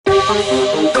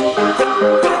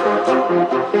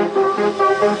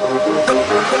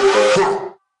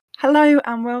Hello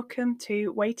and welcome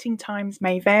to Waiting Times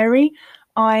May Vary.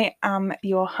 I am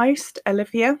your host,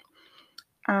 Olivia,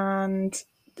 and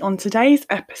on today's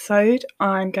episode,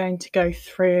 I'm going to go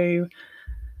through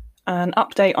an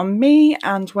update on me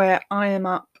and where I am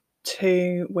up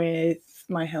to with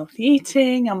my healthy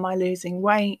eating and my losing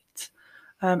weight,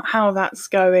 how that's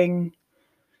going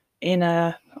in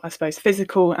a, I suppose,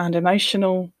 physical and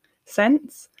emotional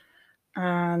sense.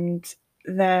 And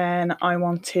then I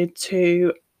wanted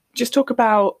to just talk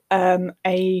about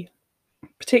a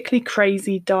particularly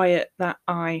crazy diet that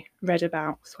I read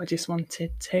about. So I just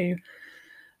wanted to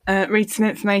read some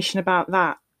information about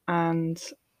that. And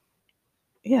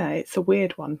yeah, it's a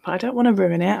weird one, but I don't want to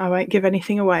ruin it. I won't give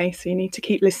anything away. So you need to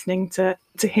keep listening to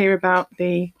hear about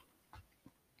the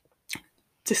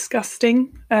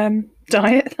disgusting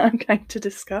diet that I'm going to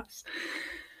discuss.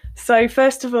 So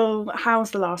first of all,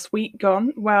 how's the last week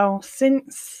gone? Well,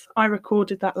 since I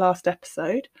recorded that last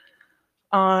episode,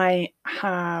 I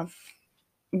have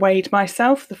weighed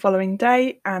myself the following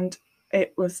day and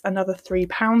it was another 3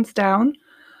 pounds down.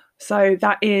 So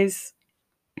that is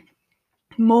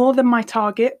more than my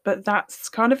target, but that's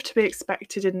kind of to be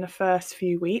expected in the first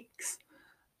few weeks.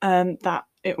 That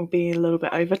it will be a little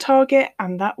bit over target,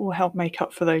 and that will help make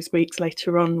up for those weeks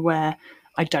later on where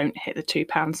I don't hit the 2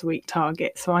 pounds a week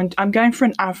target. So I'm going for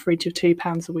an average of 2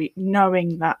 pounds a week,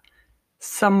 knowing that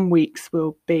some weeks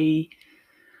will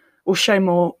show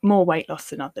more weight loss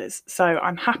than others. So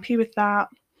I'm happy with that.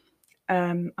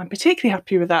 I'm particularly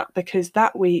happy with that because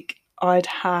that week I'd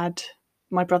had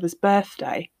my brother's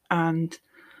birthday and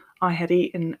I had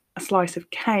eaten a slice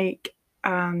of cake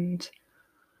and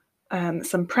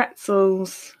some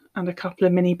pretzels and a couple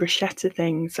of mini bruschetta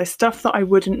things. So stuff that I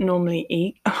wouldn't normally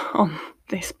eat on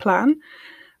this plan.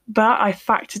 But I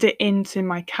factored it into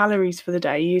my calories for the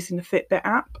day using the Fitbit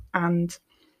app and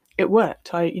it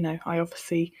worked. I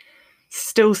obviously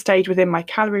still stayed within my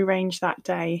calorie range that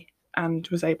day and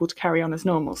was able to carry on as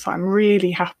normal. So I'm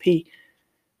really happy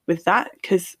with that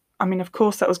because, I mean, of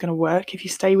course that was going to work. If you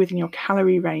stay within your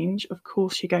calorie range, of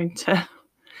course you're going to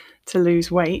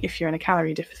lose weight if you're in a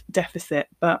calorie deficit.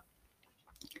 But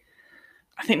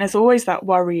I think there's always that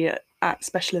worry at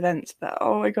special events that,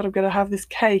 oh my God, I'm going to have this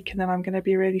cake and then I'm going to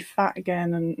be really fat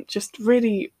again, and just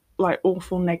really like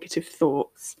awful negative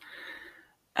thoughts.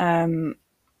 But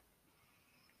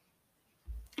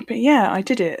yeah, I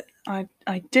did it. I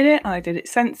did it. I did it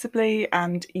sensibly.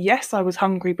 And yes, I was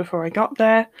hungry before I got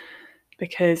there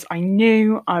because I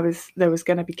knew there was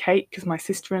going to be cake because my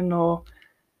sister-in-law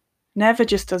never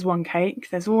just does one cake.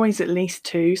 There's always at least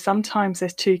two. Sometimes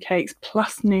there's 2 cakes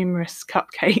plus numerous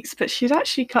cupcakes, but she'd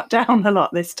actually cut down a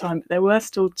lot this time, but there were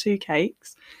still 2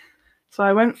 cakes. So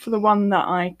I went for the one that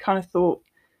I kind of thought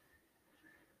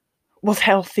was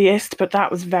healthiest, but that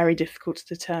was very difficult to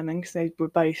determine because they were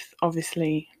both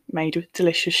obviously made with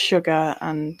delicious sugar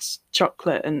and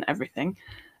chocolate and everything.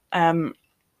 But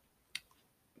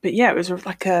yeah, it was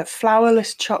like a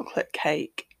flourless chocolate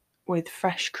cake with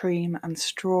fresh cream and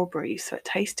strawberries, so it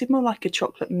tasted more like a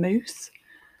chocolate mousse,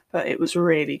 but it was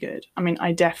really good. I mean,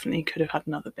 I definitely could have had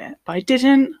another bit, but I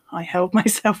didn't. I held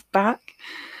myself back.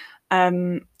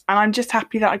 And I'm just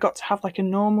happy that I got to have like a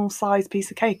normal size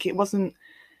piece of cake. It wasn't,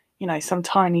 some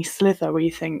tiny slither where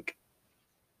you think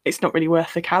it's not really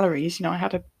worth the calories. I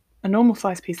had a normal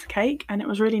size piece of cake and it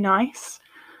was really nice.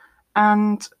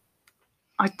 And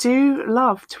I do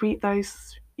love to eat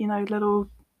those, little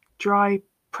dry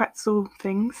pretzel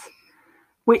things,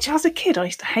 which as a kid I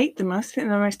used to hate them. I used to think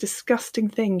they're the most disgusting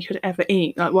thing you could ever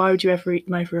eat. Like, why would you ever eat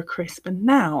them over a crisp? And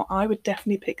now I would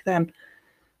definitely pick them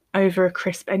over a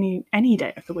crisp any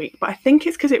day of the week. But I think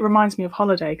it's because it reminds me of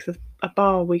holiday, because a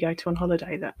bar we go to on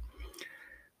holiday that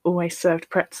always served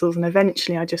pretzels, and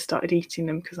eventually I just started eating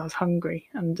them because I was hungry,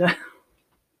 and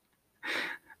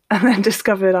then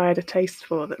discovered I had a taste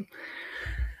for them.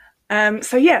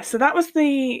 So that was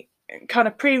the kind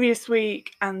of previous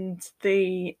week and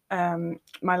the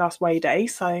my last weigh day.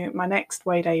 So my next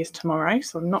weigh day is tomorrow,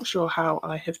 so I'm not sure how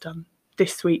I have done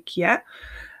this week yet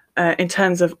in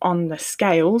terms of on the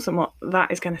scales and what that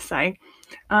is going to say.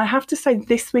 I have to say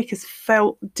this week has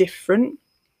felt different.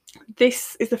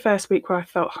 This is the first week where I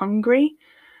felt hungry,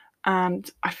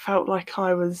 and I felt like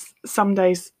some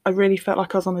days I really felt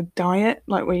like I was on a diet,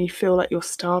 like where you feel like you're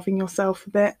starving yourself a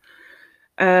bit.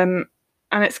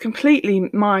 And it's completely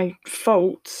my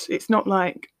fault. It's not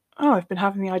like, oh, I've been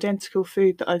having the identical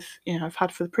food that I've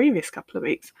had for the previous couple of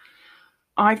weeks.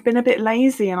 I've been a bit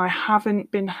lazy and I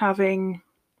haven't been having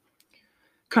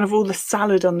kind of all the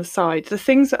salad on the side. The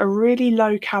things that are really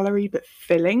low calorie but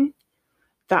filling,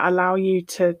 that allow you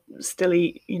to still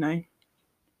eat, you know,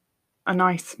 a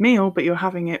nice meal, but you're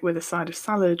having it with a side of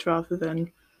salad rather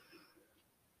than,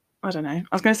 I don't know, I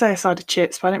was going to say a side of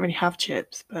chips, but I don't really have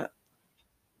chips, but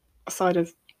a side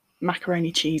of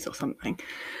macaroni cheese or something.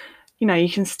 You know, you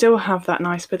can still have that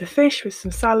nice bit of fish with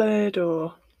some salad,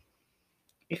 or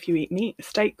if you eat meat, a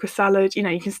steak with salad. You know,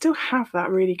 you can still have that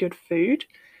really good food,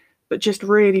 but just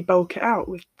really bulk it out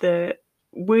with that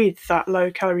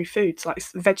low calorie foods like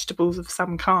vegetables of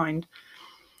some kind.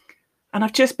 And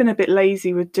I've just been a bit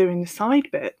lazy with doing the side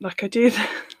bit. Like I do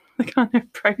the kind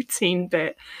of protein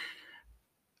bit,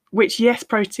 which, yes,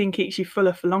 protein keeps you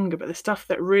fuller for longer, but the stuff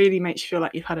that really makes you feel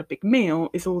like you've had a big meal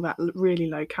is all that really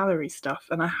low calorie stuff.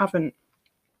 And I haven't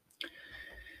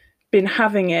been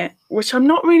having it, which I'm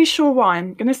not really sure why.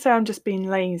 I'm going to say I'm just being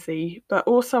lazy, but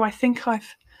also I think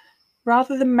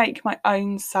rather than make my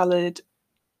own salad,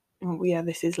 oh yeah,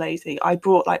 this is lazy, I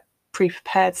bought like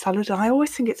pre-prepared salad. And I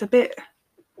always think it's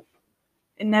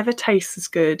it never tastes as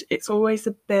good. It's always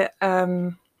a bit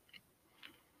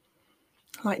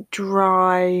like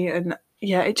dry, and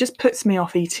yeah, it just puts me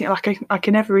off eating. Like I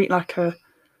can never eat like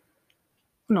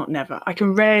not never. I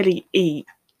can rarely eat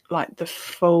like the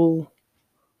full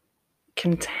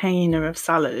container of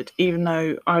salad, even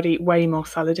though I'd eat way more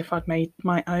salad if I'd made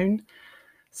my own.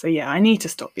 So yeah, I need to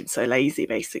stop being so lazy,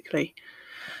 basically.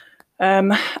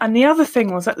 And the other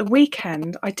thing was, at the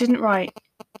weekend, I didn't write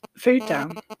food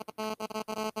down.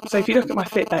 So if you look at my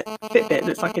Fitbit, it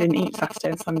looks like I didn't eat Saturday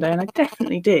and Sunday, and I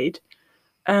definitely did.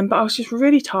 But I was just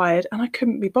really tired and I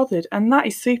couldn't be bothered. And that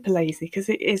is super lazy, because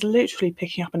it is literally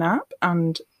picking up an app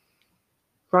and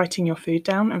writing your food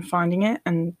down and finding it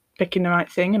and picking the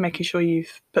right thing and making sure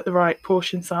you've put the right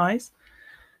portion size.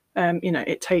 You know,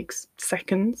 it takes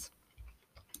seconds.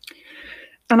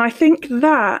 And I think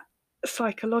that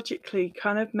psychologically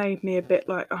kind of made me a bit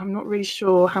like, I'm not really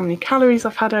sure how many calories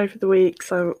I've had over the week.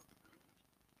 So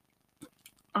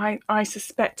I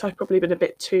suspect I've probably been a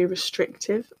bit too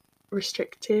restrictive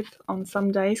on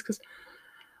some days, because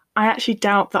I actually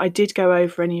doubt that I did go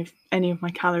over any of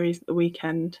my calories at the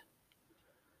weekend.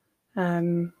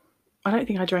 I don't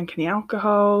think I drank any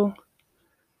alcohol.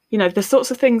 You know, the sorts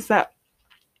of things that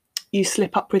you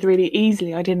slip up with really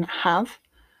easily, I didn't have.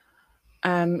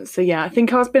 So yeah, I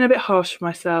think I've been a bit harsh for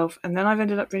myself, and then I've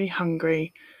ended up really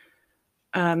hungry.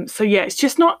 So yeah, it's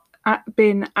just not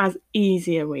been as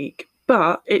easy a week,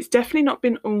 but it's definitely not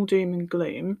been all doom and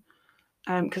gloom,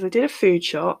 because I did a food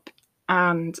shop,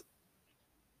 and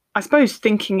I suppose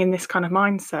thinking in this kind of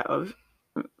mindset of,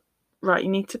 right, you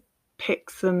need to pick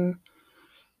some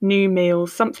new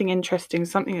meals, something interesting,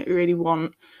 something that you really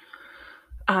want.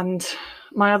 And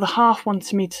my other half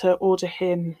wanted me to order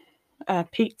him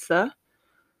pizza.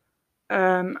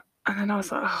 And then I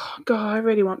was like, oh God, I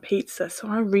really want pizza. So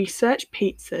I researched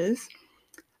pizzas,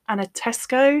 and a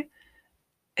Tesco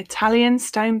Italian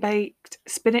stone-baked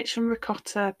spinach and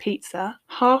ricotta pizza,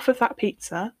 half of that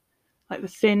pizza, like the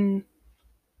thin,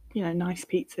 you know, nice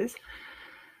pizzas,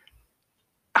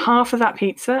 half of that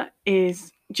pizza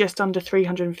is just under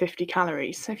 350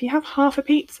 calories. So if you have half a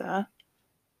pizza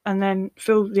and then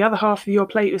fill the other half of your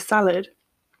plate with salad,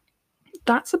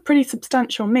 that's a pretty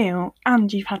substantial meal,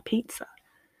 and you've had pizza.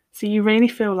 So you really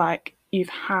feel like you've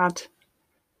had,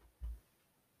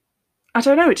 I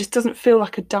don't know, it just doesn't feel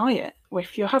like a diet.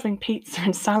 If you're having pizza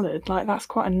and salad, like that's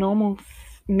quite a normal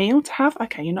meal to have.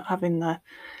 Okay, you're not having the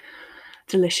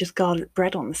delicious garlic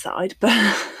bread on the side, but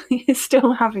you're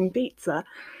still having pizza.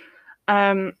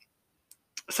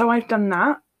 So I've done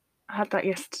that. I had that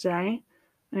yesterday,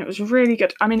 and it was really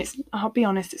good. I mean, I'll be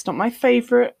honest, it's not my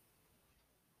favourite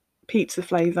pizza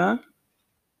flavour.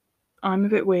 I'm a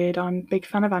bit weird. I'm a big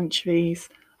fan of anchovies,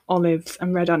 olives,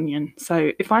 and red onion.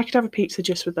 So if I could have a pizza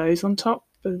just with those on top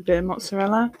with a bit of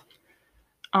mozzarella,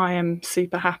 I am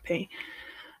super happy.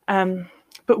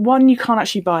 But one, you can't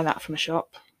actually buy that from a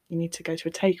shop. You need to go to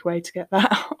a takeaway to get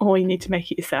that, or you need to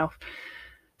make it yourself.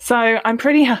 So I'm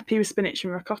pretty happy with spinach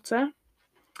and ricotta.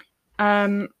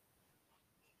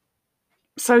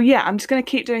 So yeah, I'm just going to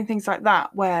keep doing things like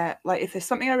that, where like if there's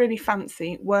something I really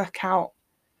fancy, work out,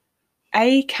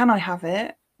 A, can I have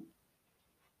it?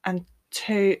 And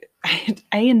two,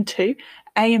 A and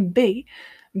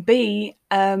B,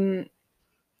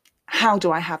 how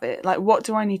do I have it? Like, what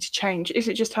do I need to change? Is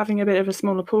it just having a bit of a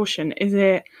smaller portion? Is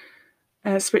it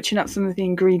switching up some of the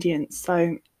ingredients?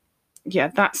 So yeah,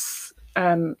 that's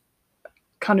kind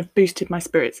of boosted my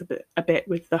spirits a bit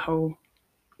with the whole,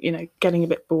 you know, getting a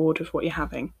bit bored of what you're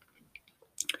having.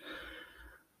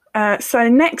 So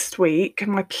next week,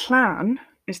 my plan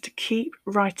is to keep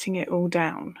writing it all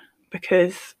down,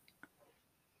 because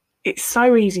it's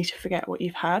so easy to forget what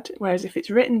you've had. Whereas if it's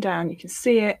written down, you can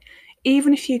see it.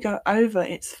 Even if you go over,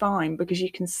 it's fine, because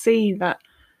you can see that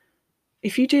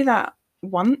if you do that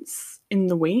once in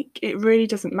the week, it really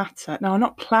doesn't matter. Now, I'm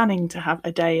not planning to have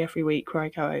a day every week where I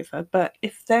go over, but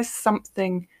if there's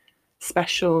something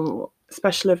special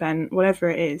event, whatever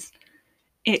it is,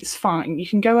 it's fine. You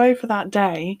can go over that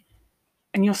day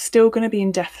and you're still going to be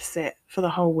in deficit for the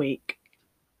whole week.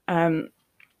 So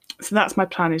that's my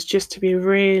plan, is just to be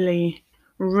really,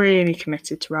 really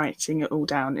committed to writing it all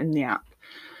down in the app.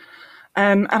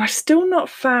 And I've still not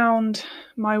found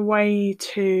my way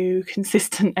to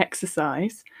consistent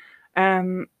exercise.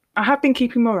 I have been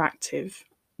keeping more active,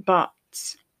 but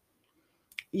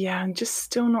yeah, I'm just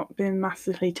still not been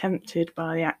massively tempted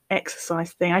by the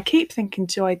exercise thing. I keep thinking,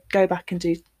 do I go back and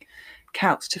do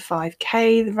Couch to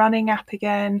 5K, the running app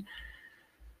again?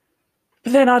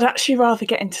 But then I'd actually rather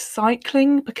get into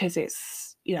cycling, because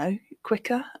it's,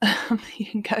 quicker. You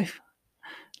can go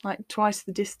like twice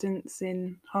the distance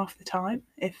in half the time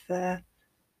if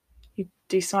you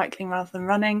do cycling rather than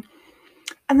running.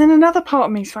 And then another part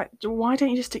of me is like, why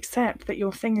don't you just accept that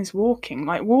your thing is walking?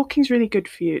 Like, walking's really good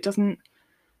for you. It doesn't,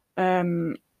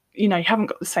 you haven't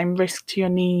got the same risk to your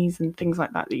knees and things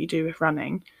like that you do with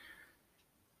running.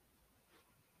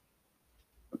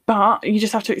 But you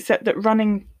just have to accept that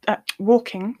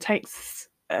walking takes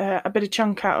a bit of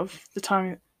chunk out of the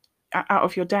time, out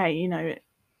of your day.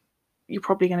 You're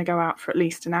probably going to go out for at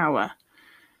least an hour.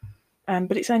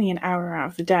 But it's only an hour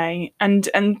out of the day. And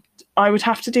I would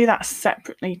have to do that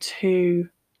separately to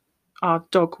our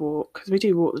dog walk, because we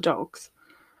do walk the dogs.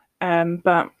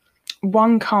 But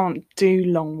one can't do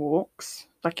long walks.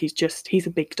 Like, he's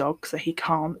a big dog, so he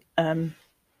can't.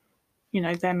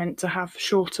 They're meant to have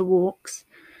shorter walks.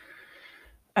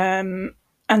 And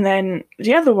then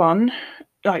the other one,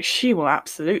 like, she will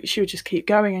just keep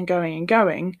going and going and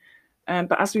going.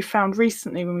 But as we found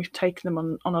recently, when we've taken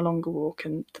them on a longer walk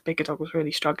and the bigger dog was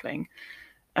really struggling,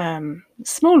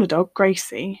 smaller dog,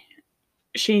 Gracie,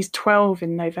 she's 12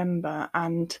 in November,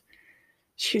 and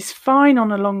she's fine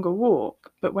on a longer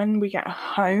walk. But when we get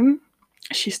home,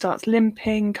 she starts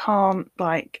limping,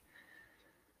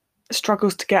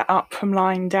 struggles to get up from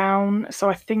lying down. So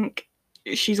I think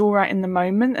she's all right in the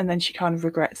moment, and then she kind of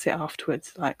regrets it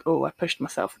afterwards, like, oh, I pushed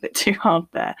myself a bit too hard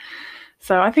there.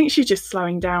 So I think she's just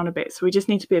slowing down a bit. So we just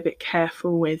need to be a bit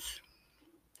careful with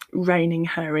reining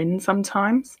her in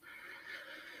sometimes.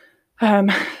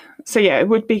 So yeah, it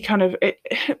would be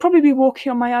it'd probably be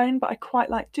walking on my own, but I quite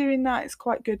like doing that. It's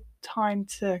quite good time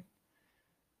to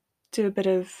do a bit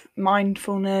of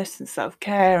mindfulness and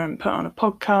self-care and put on a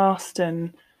podcast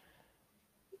and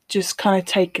just kind of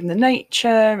take in the nature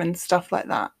and stuff like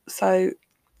that. So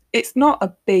it's not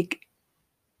a big,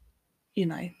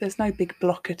 there's no big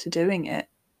blocker to doing it.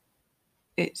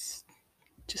 It's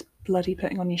just bloody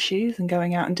putting on your shoes and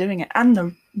going out and doing it. And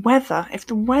the weather, if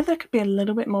the weather could be a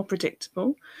little bit more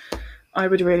predictable, I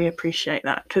would really appreciate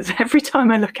that, because every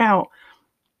time I look out,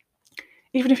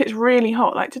 even if it's really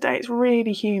hot, like today, it's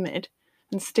really humid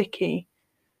and sticky.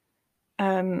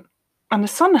 And the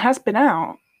sun has been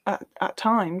out at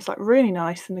times, like really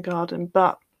nice in the garden,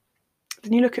 but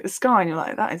then you look at the sky and you're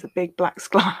like, that is a big black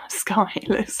sky. It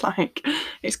looks like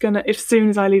it's gonna, as soon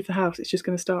as I leave the house, it's just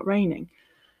going to start raining.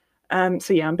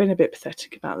 So yeah, I'm being a bit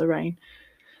pathetic about the rain.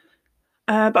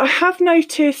 But I have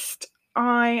noticed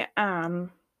I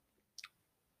am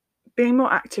being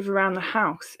more active around the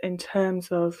house in terms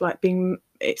of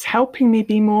it's helping me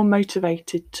be more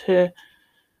motivated to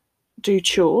do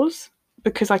chores,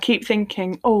 because I keep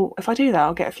thinking, oh, if I do that,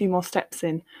 I'll get a few more steps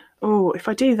in. Oh, if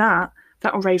I do that,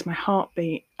 that will raise my heart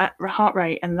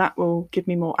rate, and that will give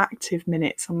me more active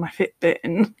minutes on my Fitbit.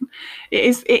 And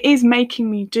it is making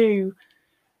me do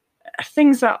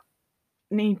things that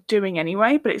need doing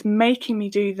anyway, but it's making me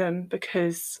do them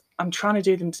because I'm trying to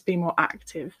do them to be more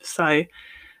active. So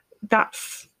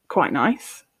that's quite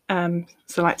nice.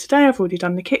 So like today, I've already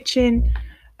done the kitchen,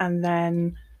 and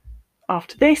then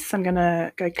after this, I'm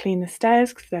gonna go clean the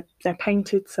stairs because they're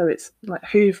painted, so it's like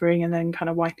hoovering and then kind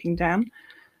of wiping down.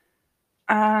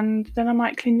 And then I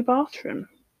might clean the bathroom.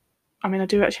 I mean, I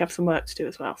do actually have some work to do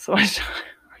as well, so I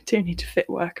do need to fit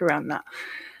work around that.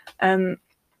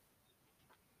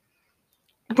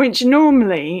 Which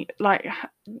normally, like,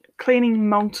 cleaning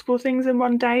multiple things in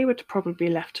one day would probably be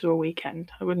left to a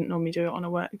weekend. I wouldn't normally do it on a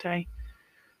work day.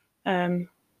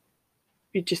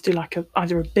 You'd just do like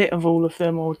either a bit of all of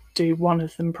them or do one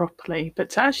of them properly. But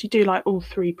to actually do like all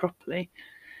three properly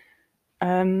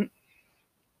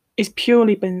is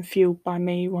purely been fueled by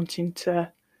me wanting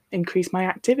to increase my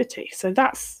activity. So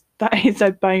that is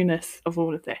a bonus of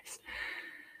all of this.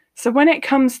 So when it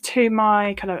comes to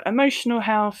my kind of emotional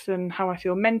health and how I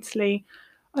feel mentally,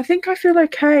 I think I feel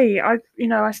okay. I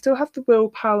still have the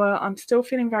willpower. I'm still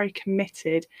feeling very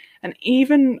committed. And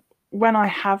even when I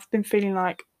have been feeling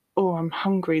like, oh, I'm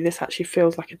hungry, this actually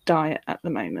feels like a diet at the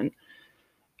moment.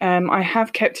 I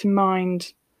have kept in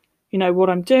mind, what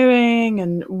I'm doing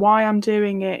and why I'm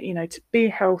doing it, to be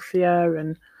healthier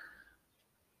and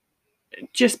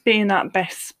just be in that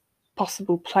best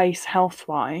possible place health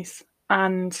wise.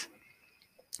 And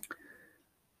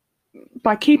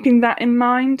by keeping that in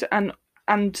mind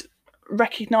and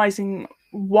recognizing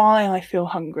why I feel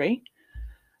hungry,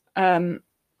 and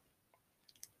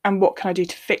what can I do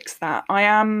to fix that, I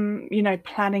am,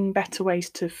 planning better ways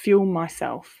to fuel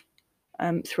myself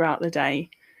throughout the day,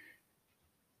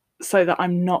 so that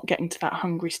I'm not getting to that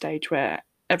hungry stage where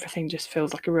everything just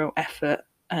feels like a real effort,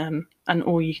 and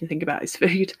all you can think about is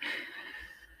food.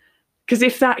 Because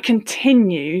if that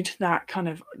continued, that kind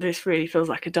of, this really feels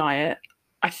like a diet,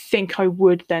 I think I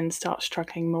would then start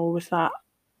struggling more with that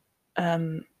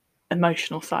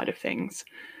emotional side of things.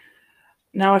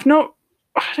 Now, I don't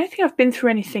think I've been through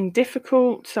anything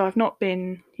difficult, so I've not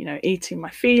been, eating my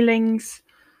feelings.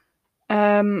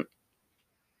 I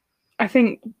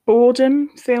think boredom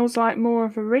feels like more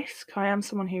of a risk. I am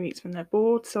someone who eats when they're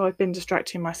bored, so I've been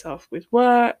distracting myself with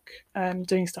work,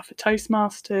 doing stuff at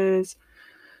Toastmasters,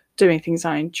 doing things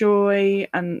I enjoy.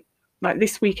 And like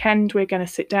this weekend, we're going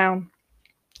to sit down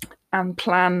and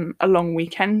plan a long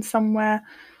weekend somewhere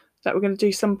that we're going to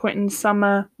do some point in the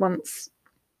summer once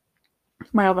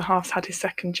my other half's had his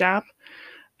second jab.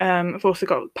 I've also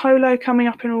got polo coming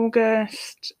up in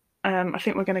August. I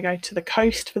think we're going to go to the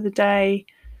coast for the day.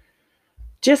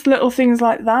 Just little things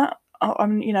like that.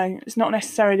 It's not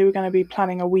necessarily we're going to be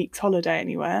planning a week's holiday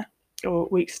anywhere or a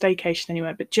week's staycation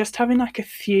anywhere, but just having like a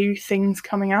few things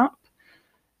coming up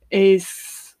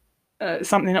is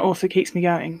something that also keeps me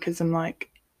going, because I'm like,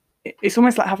 it's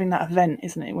almost like having that event,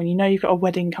 isn't it? When you know you've got a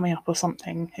wedding coming up or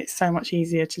something, it's so much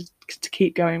easier to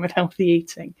keep going with healthy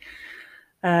eating.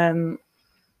 And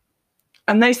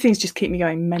those things just keep me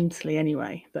going mentally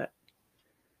anyway, that,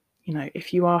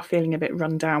 if you are feeling a bit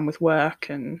run down with work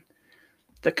and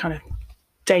the kind of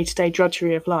day-to-day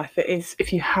drudgery of life, it is,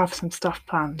 if you have some stuff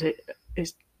planned,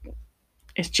 it's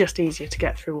just easier to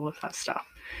get through all of that stuff.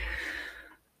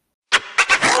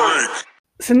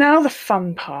 So now the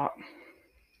fun part.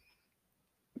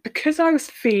 Because I was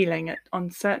feeling on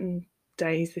certain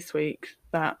days this week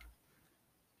that,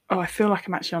 I feel like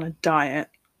I'm actually on a diet,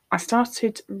 I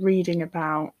started reading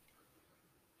about,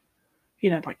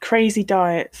 like crazy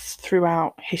diets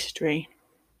throughout history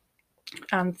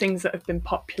and things that have been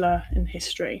popular in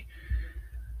history.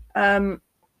 And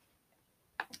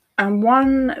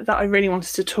one that I really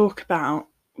wanted to talk about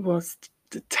was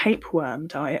the tapeworm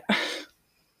diet.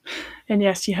 And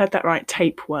yes, you heard that right,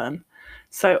 tapeworm.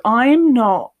 So I'm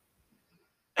not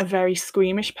a very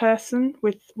squeamish person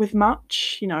with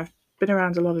much. I've been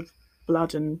around a lot of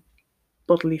blood and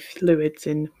bodily fluids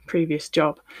in previous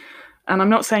job, and I'm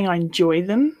not saying I enjoy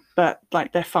them, but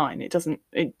like they're fine. It doesn't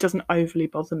overly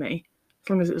bother me as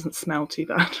long as it doesn't smell too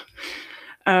bad.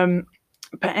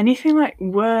 But anything like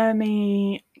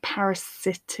wormy,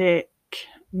 parasitic,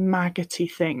 maggoty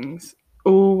things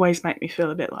always make me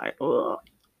feel a bit like, ugh.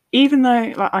 Even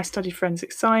though like I studied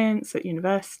forensic science at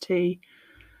university,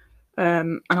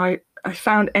 and I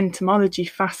found entomology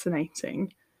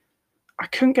fascinating, I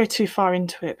couldn't go too far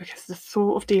into it because the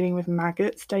thought of dealing with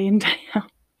maggots day in, day out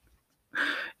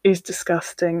is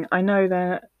disgusting. I know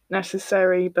they're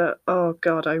necessary, but oh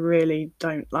God, I really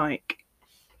don't like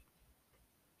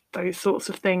those sorts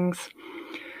of things.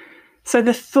 So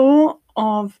the thought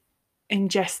of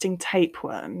ingesting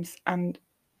tapeworms and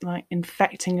like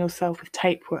infecting yourself with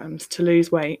tapeworms to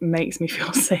lose weight makes me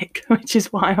feel sick, which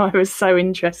is why I was so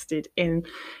interested in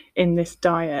this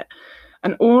diet.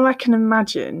 And all I can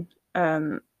imagine,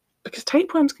 because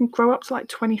tapeworms can grow up to like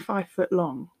 25 foot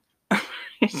long.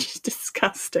 It's just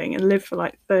disgusting, and live for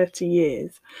like 30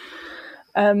 years.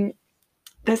 There's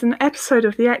an episode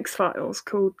of The X-Files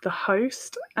called The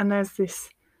Host, and there's this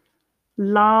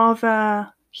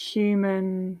larva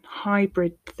human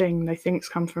hybrid thing they think's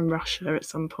come from Russia at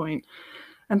some point.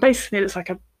 And basically it's like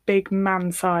a big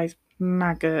man-sized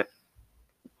maggot,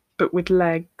 but with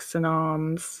legs and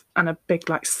arms and a big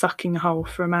like sucking hole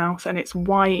for a mouth, and it's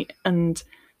white and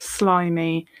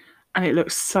slimy, and it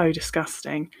looks so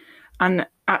disgusting. And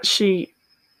actually,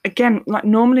 again, like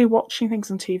normally watching things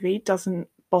on TV doesn't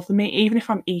bother me, even if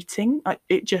I'm eating. Like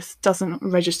it just doesn't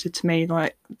register to me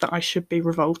like that I should be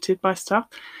revolted by stuff.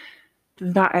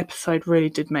 That episode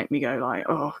really did make me go like,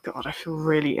 oh God, I feel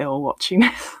really ill watching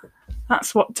this.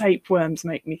 That's what tapeworms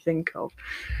make me think of.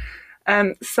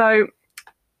 So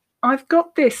I've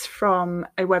got this from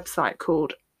a website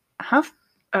called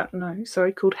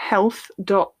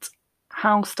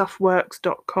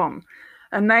health.howstuffworks.com,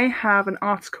 and they have an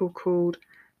article called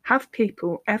 "Have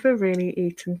People Ever Really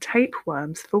Eaten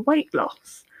Tapeworms for Weight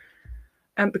Loss?"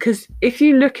 Because if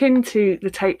you look into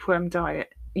the tapeworm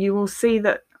diet, you will see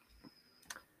that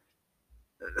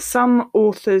some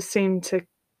authors seem to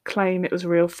claim it was a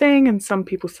real thing, and some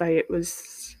people say it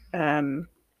was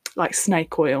like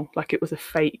snake oil, like it was a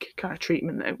fake kind of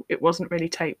treatment, that it wasn't really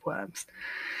tapeworms.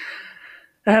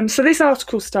 So this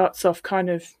article starts off kind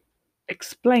of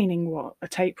explaining what a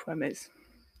tapeworm is.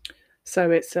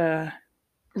 So it's a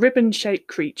ribbon-shaped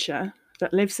creature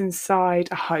that lives inside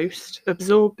a host,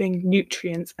 absorbing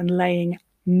nutrients and laying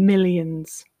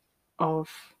millions of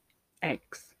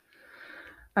eggs.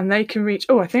 And they can reach,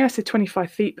 I think I said 25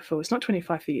 feet before. It's not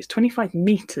 25 feet, it's 25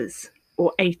 meters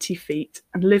or 80 feet,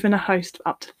 and live in a host for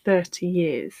up to 30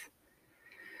 years.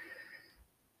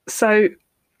 So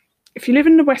if you live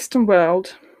in the Western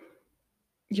world,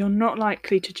 you're not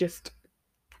likely to just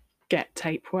get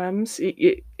tapeworms.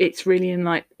 It's really in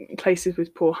like places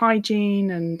with poor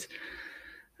hygiene and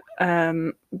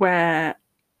where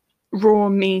raw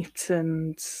meat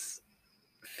and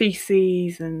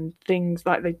feces and things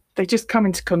like they just come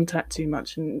into contact too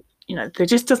much, and there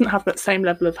just doesn't have that same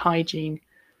level of hygiene.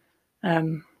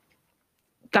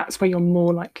 That's where you're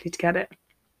more likely to get it.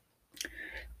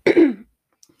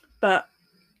 But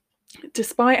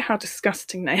despite how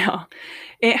disgusting they are,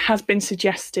 it has been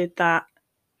suggested that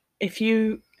if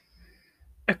you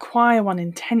acquire one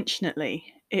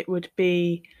intentionally, it would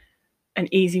be an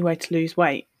easy way to lose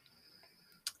weight.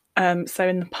 So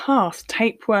in the past,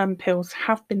 tapeworm pills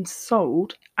have been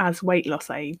sold as weight loss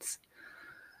aids.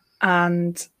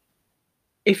 And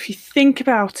if you think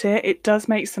about it, it does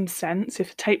make some sense.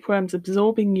 If a tapeworm's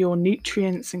absorbing your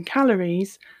nutrients and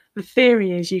calories, the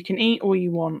theory is you can eat all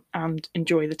you want and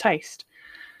enjoy the taste.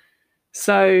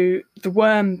 So the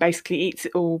worm basically eats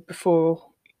it all before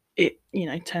it,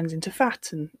 turns into fat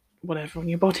and whatever on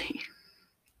your body.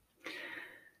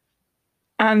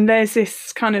 And there's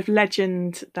this kind of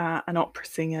legend that an opera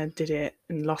singer did it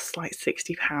and lost like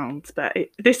 60 pounds, but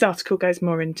this article goes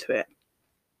more into it.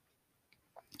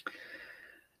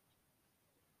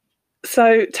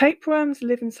 So tapeworms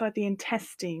live inside the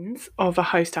intestines of a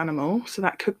host animal. So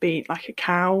that could be like a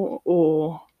cow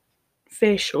or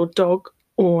fish or dog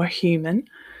or a human.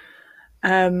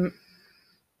 And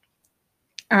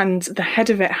the head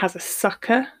of it has a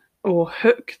sucker or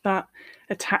hook that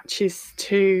attaches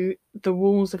to the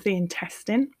walls of the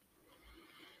intestine.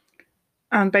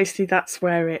 And basically that's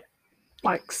where it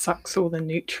like sucks all the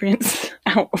nutrients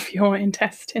out of your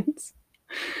intestines.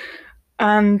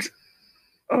 And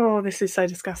this is so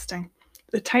disgusting.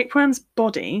 The tapeworm's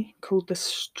body, called the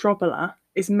strobila,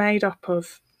 is made up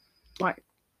of like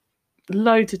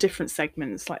loads of different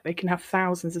segments. Like they can have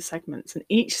thousands of segments, and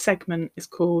each segment is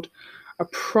called a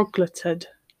proglotid.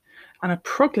 And a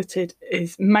proglotid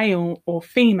is male or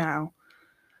female.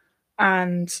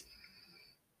 And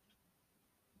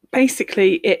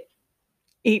basically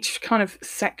each kind of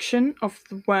section of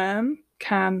the worm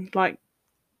can like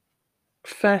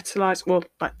fertilize,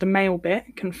 like the male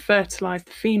bit can fertilize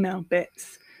the female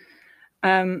bits.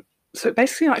 So it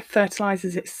basically like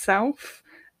fertilizes itself,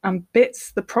 and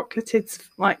the proclotids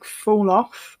like fall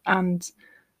off and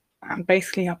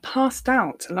basically are passed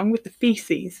out along with the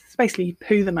feces. So basically you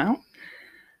poo them out,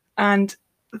 and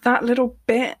that little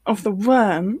bit of the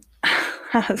worm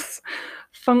has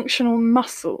functional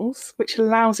muscles which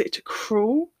allows it to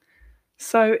crawl.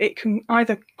 So it can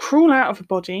either crawl out of a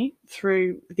body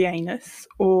through the anus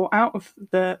or out of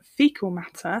the fecal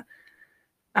matter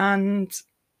and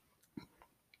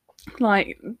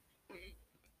like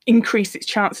increase its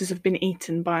chances of being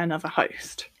eaten by another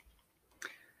host.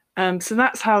 So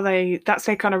that's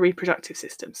their kind of reproductive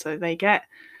system. So they're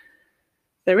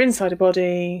inside a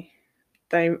body,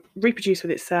 they reproduce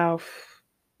with itself,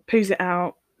 poos it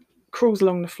out, crawls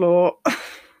along the floor,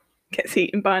 gets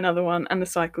eaten by another one, and the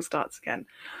cycle starts again,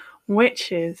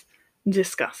 which is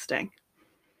disgusting.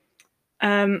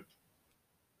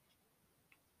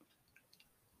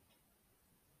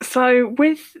 So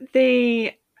with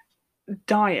the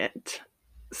diet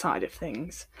side of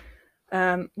things,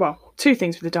 two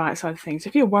things with the diet side of things.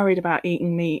 If you're worried about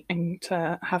eating meat and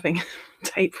having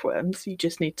tapeworms, you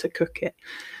just need to cook it.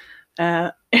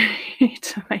 To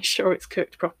make sure it's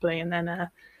cooked properly, and then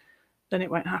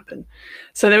it won't happen.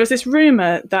 So there was this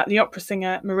rumour that the opera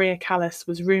singer Maria Callas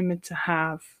was rumoured to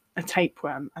have a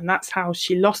tapeworm, and that's how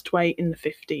she lost weight in the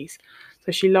 50s.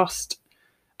 So she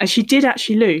did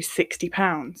actually lose 60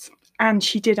 pounds. and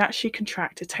she did actually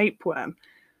contract a tapeworm.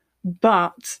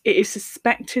 But it is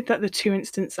suspected that the two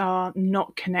incidents are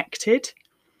not connected.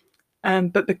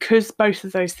 But because both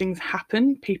of those things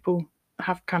happen, people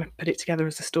have kind of put it together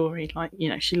as a story. Like,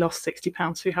 she lost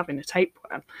 £60 through having a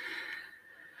tapeworm.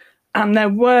 And there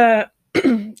were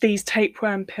these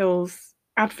tapeworm pills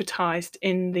advertised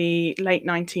in the late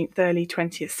 19th, early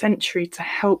 20th century to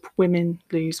help women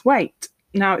lose weight.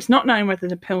 Now, it's not known whether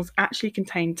the pills actually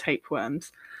contained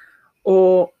tapeworms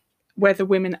or whether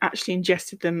women actually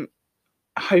ingested them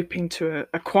hoping to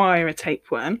acquire a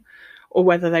tapeworm, or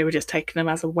whether they were just taking them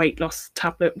as a weight loss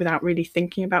tablet without really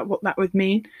thinking about what that would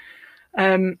mean.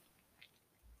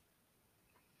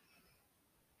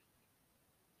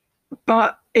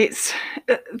 But this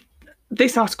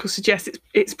article suggests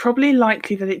it's probably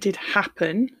likely that it did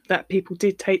happen, that people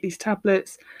did take these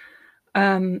tablets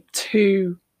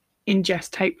to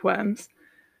ingest tapeworms,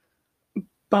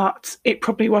 but it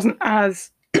probably wasn't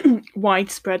as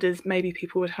widespread as maybe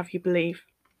people would have you believe.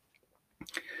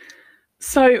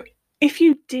 So if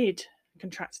you did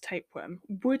contract a tapeworm,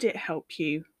 would it help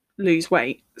you lose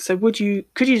weight? So could you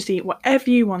just eat whatever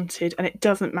you wanted and it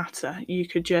doesn't matter? You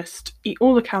could just eat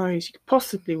all the calories you could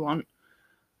possibly want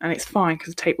and it's fine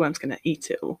because the tapeworm's going to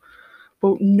eat it all.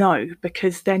 Well, no,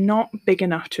 because they're not big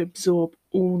enough to absorb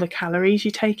all the calories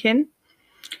you take in.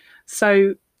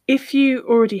 So if you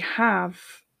already have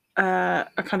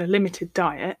a kind of limited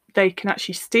diet, they can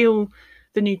actually steal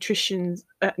the nutritional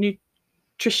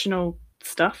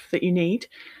stuff that you need,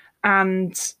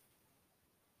 and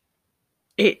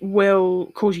it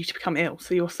will cause you to become ill.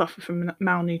 So you'll suffer from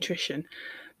malnutrition.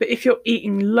 But if you're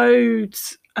eating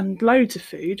loads and loads of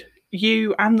food,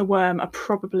 you and the worm are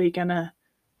probably going to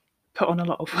put on a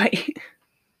lot of weight.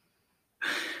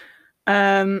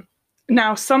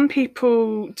 Now, some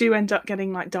people do end up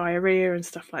getting like diarrhea and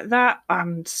stuff like that,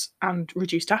 and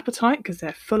reduced appetite because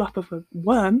they're full up of a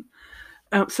worm.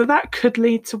 So that could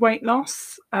lead to weight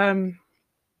loss. But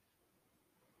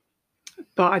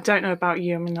I don't know about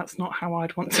you. I mean, that's not how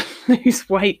I'd want to lose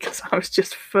weight because I was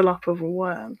just full up of a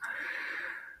worm.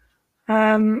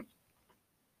 And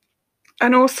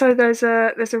also there's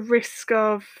a risk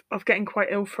of getting quite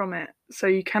ill from it. So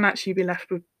you can actually be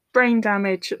left with brain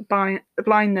damage,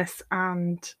 blindness,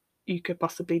 and you could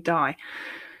possibly die.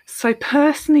 So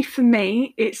personally for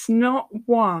me, it's not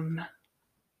one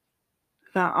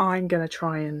that I'm going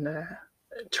to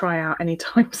try out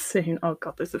anytime soon. Oh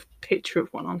God, there's a picture of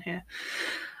one on here.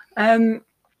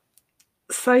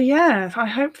 So yeah, I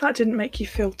hope that didn't make you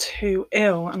feel too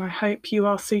ill, and I hope you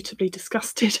are suitably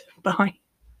disgusted by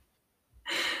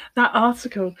that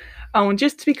article. Oh, and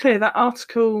just to be clear, that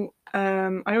article,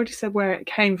 I already said where it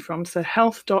came from. So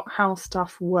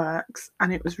health.howstuffworks,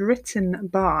 and it was written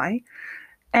by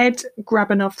Ed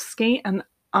Grabanovsky and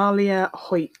Alia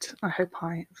Hoyt. I hope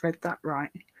I read that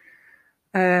right.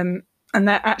 And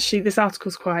they're actually, this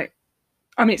article's quite,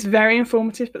 I mean, it's very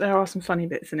informative, but there are some funny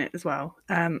bits in it as well,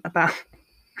 about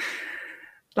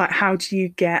like how do you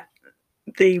get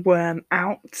the worm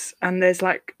out, and there's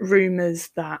like rumours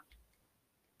that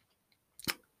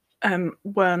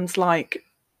worms like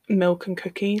milk and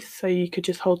cookies, so you could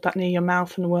just hold that near your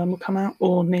mouth and the worm will come out,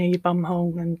 or near your bum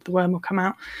hole and the worm will come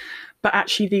out. But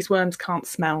actually these worms can't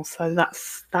smell, so that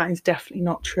is definitely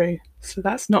not true. So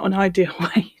that's not an ideal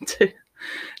way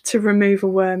to remove a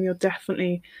worm. You're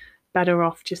definitely better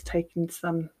off just taking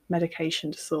some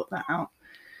medication to sort that out.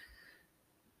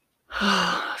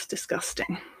 It's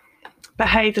disgusting. But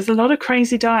hey, there's a lot of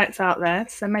crazy diets out there,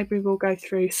 so maybe we'll go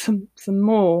through some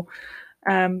more.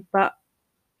 But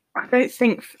I don't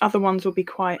think other ones will be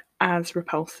quite as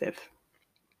repulsive.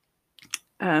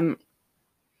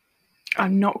 I'm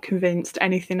not convinced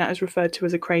anything that is referred to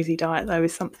as a crazy diet, though,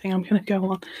 is something I'm going to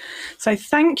go on. So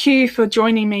thank you for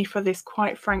joining me for this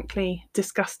quite frankly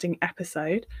disgusting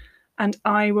episode, and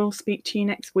I will speak to you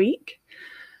next week.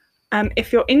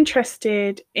 If you're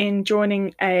interested in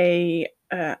joining a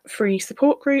free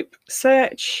support group,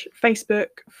 search Facebook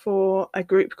for a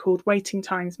group called Waiting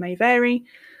Times May Vary,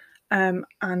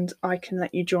 and I can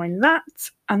let you join that.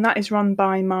 And that is run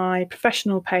by my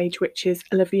professional page, which is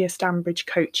Olivia Stambridge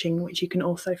Coaching, which you can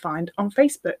also find on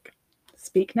Facebook.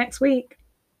 Speak next week.